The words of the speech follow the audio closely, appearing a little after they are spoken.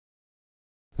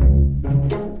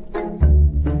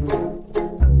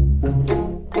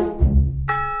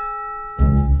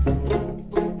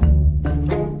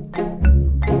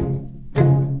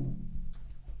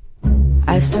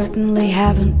I certainly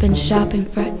haven't been shopping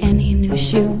for any new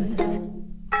shoes, and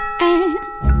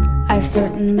I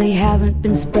certainly haven't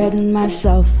been spreading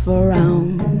myself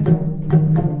around.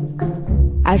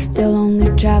 I still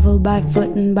only travel by foot,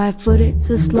 and by foot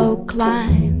it's a slow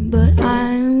climb. But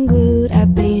I'm good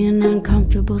at being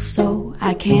uncomfortable, so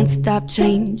I can't stop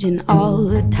changing all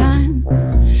the time.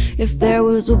 If there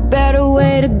was a better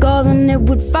way to go, then it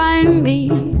would find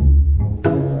me.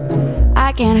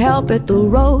 I can't help it, the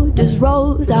road just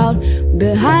rolls out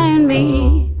behind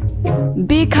me.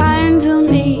 Be kind to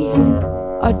me,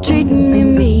 or treating me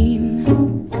mean.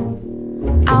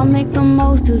 I'll make the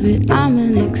most of it, I'm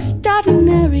an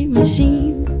extraordinary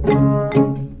machine.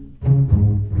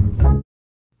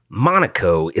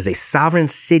 Monaco is a sovereign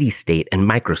city-state and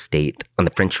microstate on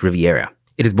the French Riviera.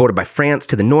 It is bordered by France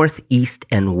to the north, east,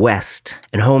 and west,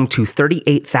 and home to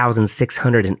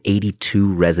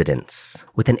 38,682 residents.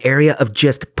 With an area of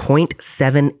just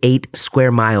 0.78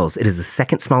 square miles, it is the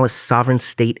second smallest sovereign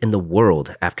state in the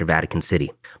world after Vatican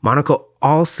City. Monaco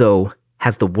also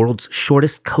has the world's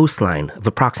shortest coastline of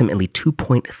approximately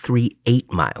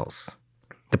 2.38 miles.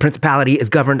 The principality is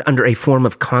governed under a form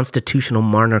of constitutional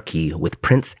monarchy with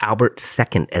Prince Albert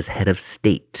II as head of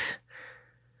state.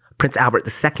 Prince Albert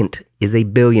II is a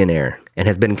billionaire and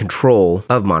has been in control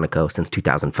of Monaco since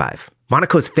 2005.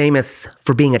 Monaco is famous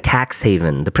for being a tax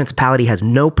haven. The principality has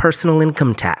no personal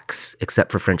income tax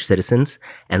except for French citizens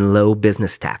and low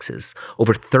business taxes.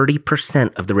 Over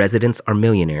 30% of the residents are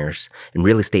millionaires, and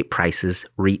real estate prices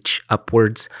reach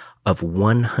upwards of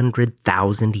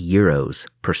 100,000 euros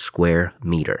per square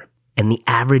meter. And the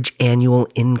average annual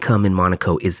income in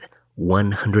Monaco is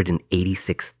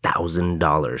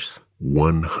 $186,000.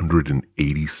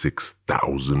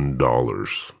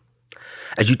 $186,000.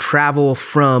 As you travel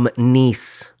from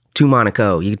Nice to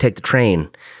Monaco, you can take the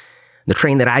train. The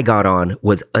train that I got on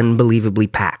was unbelievably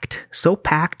packed. So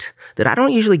packed that I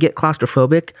don't usually get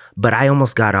claustrophobic, but I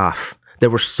almost got off.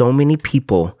 There were so many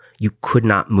people, you could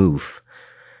not move.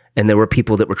 And there were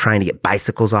people that were trying to get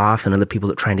bicycles off and other people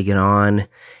that were trying to get on.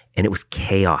 And it was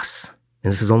chaos.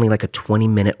 And this is only like a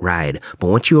 20-minute ride. But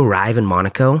once you arrive in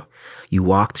Monaco, you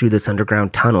walk through this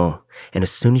underground tunnel, and as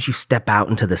soon as you step out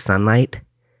into the sunlight,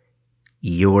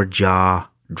 your jaw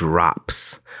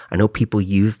drops. I know people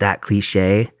use that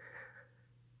cliche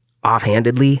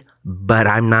offhandedly, but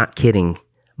I'm not kidding.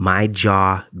 My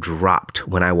jaw dropped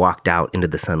when I walked out into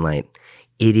the sunlight.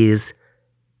 It is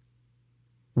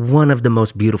one of the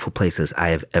most beautiful places I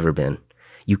have ever been.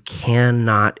 You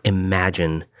cannot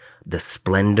imagine the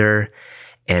splendor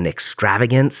and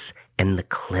extravagance and the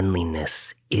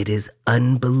cleanliness. It is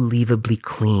unbelievably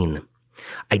clean.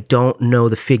 I don't know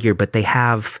the figure, but they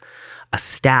have a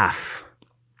staff,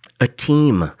 a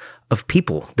team of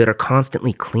people that are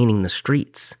constantly cleaning the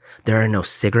streets. There are no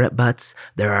cigarette butts.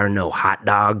 There are no hot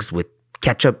dogs with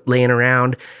ketchup laying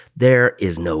around. There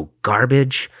is no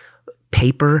garbage,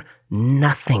 paper,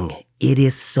 nothing. It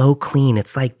is so clean.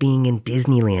 It's like being in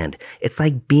Disneyland. It's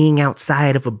like being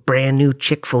outside of a brand new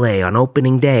Chick-fil-A on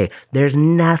opening day. There's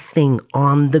nothing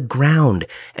on the ground.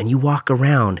 And you walk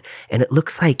around and it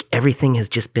looks like everything has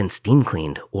just been steam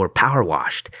cleaned or power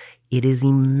washed. It is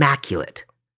immaculate.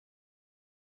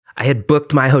 I had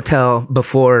booked my hotel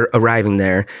before arriving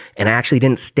there, and I actually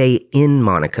didn't stay in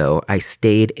Monaco. I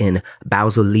stayed in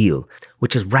Beausoleil,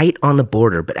 which is right on the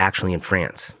border, but actually in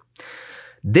France.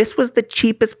 This was the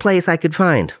cheapest place I could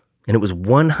find, and it was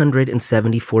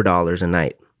 $174 a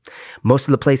night. Most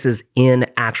of the places in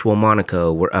actual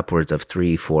Monaco were upwards of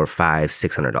 $300, $400,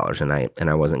 $500, $600 a night, and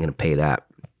I wasn't going to pay that.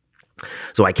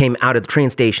 So I came out of the train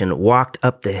station, walked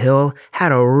up the hill,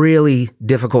 had a really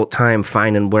difficult time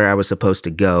finding where I was supposed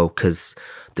to go because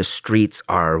the streets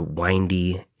are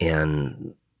windy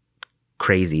and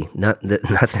crazy.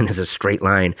 Nothing is a straight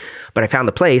line. But I found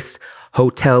the place,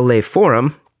 Hotel Le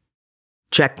Forum,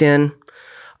 checked in,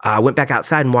 went back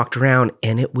outside and walked around,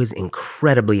 and it was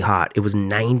incredibly hot. It was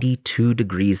 92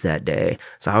 degrees that day,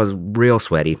 so I was real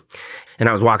sweaty. And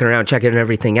I was walking around checking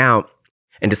everything out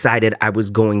and decided I was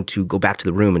going to go back to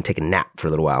the room and take a nap for a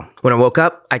little while. When I woke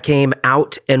up, I came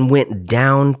out and went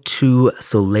down to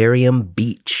Solarium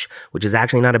Beach, which is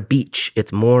actually not a beach.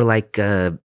 It's more like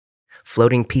a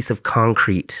floating piece of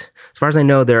concrete. As far as I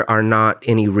know, there are not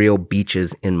any real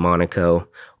beaches in Monaco,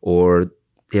 or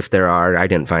if there are, I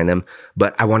didn't find them.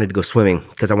 But I wanted to go swimming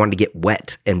because I wanted to get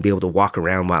wet and be able to walk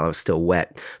around while I was still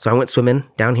wet. So I went swimming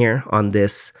down here on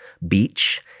this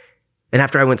beach. And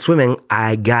after I went swimming,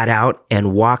 I got out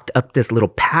and walked up this little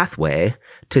pathway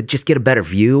to just get a better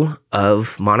view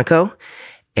of Monaco.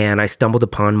 And I stumbled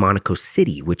upon Monaco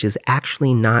City, which is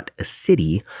actually not a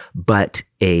city, but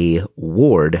a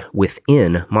ward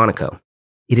within Monaco.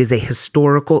 It is a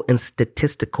historical and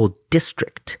statistical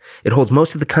district. It holds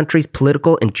most of the country's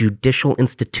political and judicial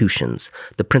institutions: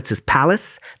 the Prince's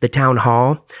Palace, the Town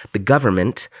Hall, the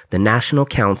government, the National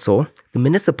Council, the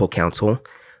Municipal Council,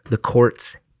 the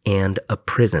courts, and a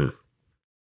prison.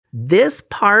 This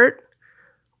part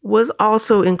was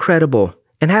also incredible.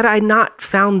 And had I not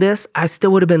found this, I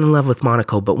still would have been in love with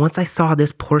Monaco. But once I saw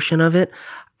this portion of it,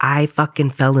 I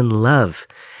fucking fell in love.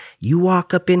 You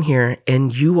walk up in here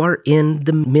and you are in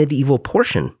the medieval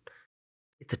portion.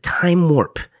 It's a time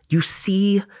warp. You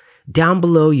see down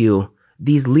below you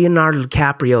these Leonardo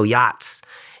DiCaprio yachts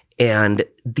and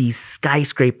these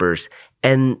skyscrapers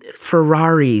and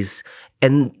Ferraris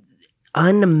and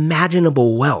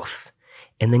unimaginable wealth.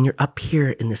 And then you're up here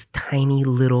in this tiny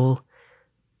little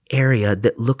area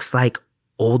that looks like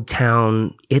Old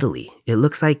Town Italy. It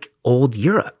looks like old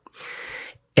Europe.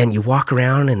 And you walk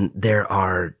around and there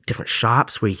are different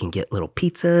shops where you can get little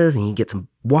pizzas and you get some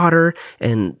water,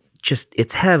 and just,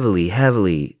 it's heavily,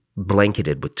 heavily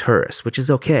blanketed with tourists, which is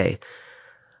okay.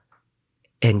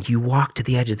 And you walk to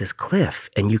the edge of this cliff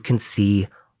and you can see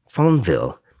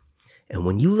Fontville. And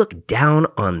when you look down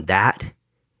on that,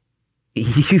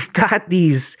 you've got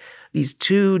these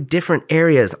two different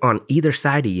areas on either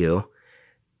side of you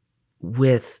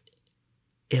with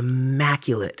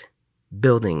immaculate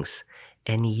buildings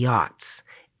and yachts.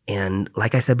 And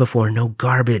like I said before, no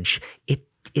garbage. It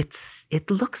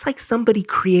looks like somebody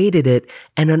created it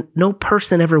and no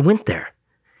person ever went there.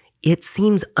 It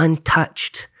seems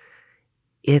untouched.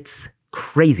 It's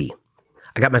crazy.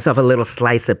 I got myself a little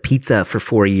slice of pizza for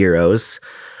 €4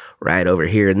 right over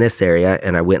here in this area.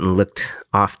 And I went and looked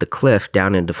off the cliff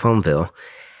down into Fontville.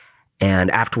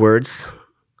 And afterwards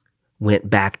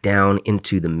went back down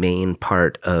into the main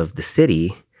part of the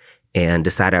city and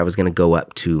decided I was going to go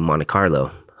up to Monte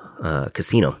Carlo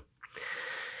casino.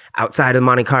 Outside of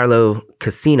Monte Carlo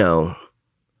casino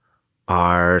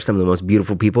are some of the most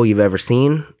beautiful people you've ever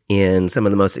seen, in some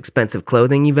of the most expensive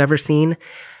clothing you've ever seen,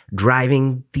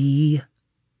 driving the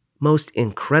most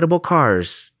incredible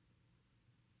cars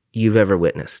you've ever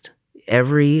witnessed.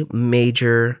 Every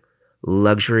major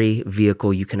luxury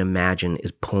vehicle you can imagine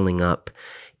is pulling up.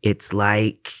 It's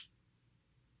like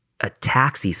a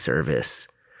taxi service.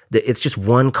 It's just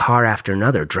one car after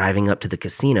another driving up to the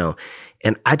casino.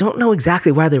 And I don't know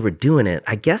exactly why they were doing it.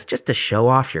 I guess just to show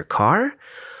off your car.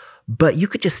 But you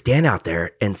could just stand out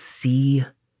there and see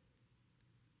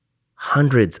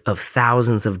hundreds of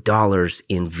thousands of dollars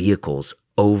in vehicles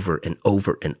over and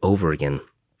over and over again.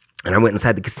 And I went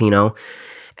inside the casino,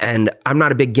 and I'm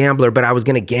not a big gambler, but I was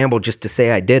going to gamble just to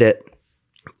say I did it.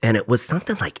 And it was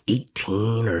something like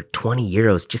 18 or 20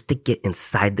 euros just to get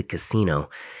inside the casino.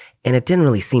 And it didn't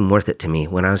really seem worth it to me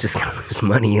when I was just going to lose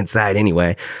money inside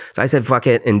anyway. So I said, fuck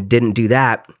it, and didn't do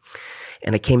that.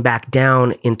 And I came back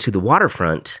down into the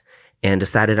waterfront and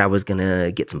decided I was going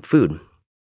to get some food.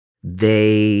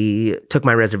 They took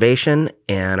my reservation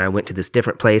and I went to this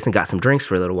different place and got some drinks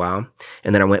for a little while.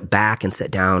 And then I went back and sat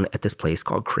down at this place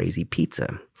called Crazy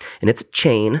Pizza. And it's a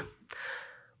chain,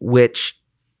 which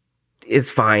is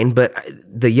fine, but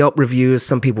the Yelp reviews,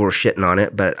 some people were shitting on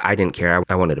it, but I didn't care.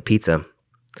 I wanted a pizza.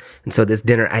 And so this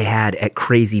dinner I had at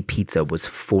Crazy Pizza was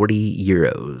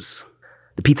 €40.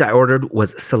 The pizza I ordered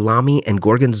was salami and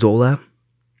gorgonzola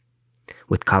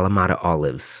with Kalamata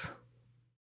olives.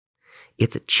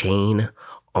 It's a chain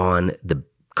on the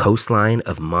coastline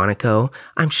of Monaco.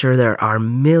 I'm sure there are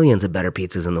millions of better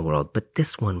pizzas in the world, but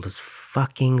this one was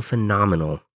fucking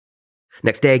phenomenal.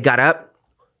 Next day I got up,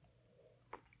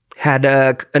 had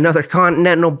another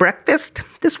continental breakfast.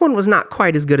 This one was not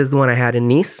quite as good as the one I had in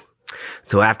Nice.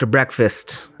 So after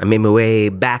breakfast, I made my way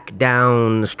back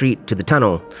down the street to the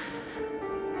tunnel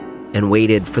and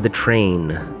waited for the train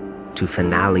to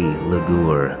Finale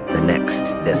Ligure, the next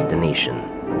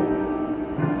destination.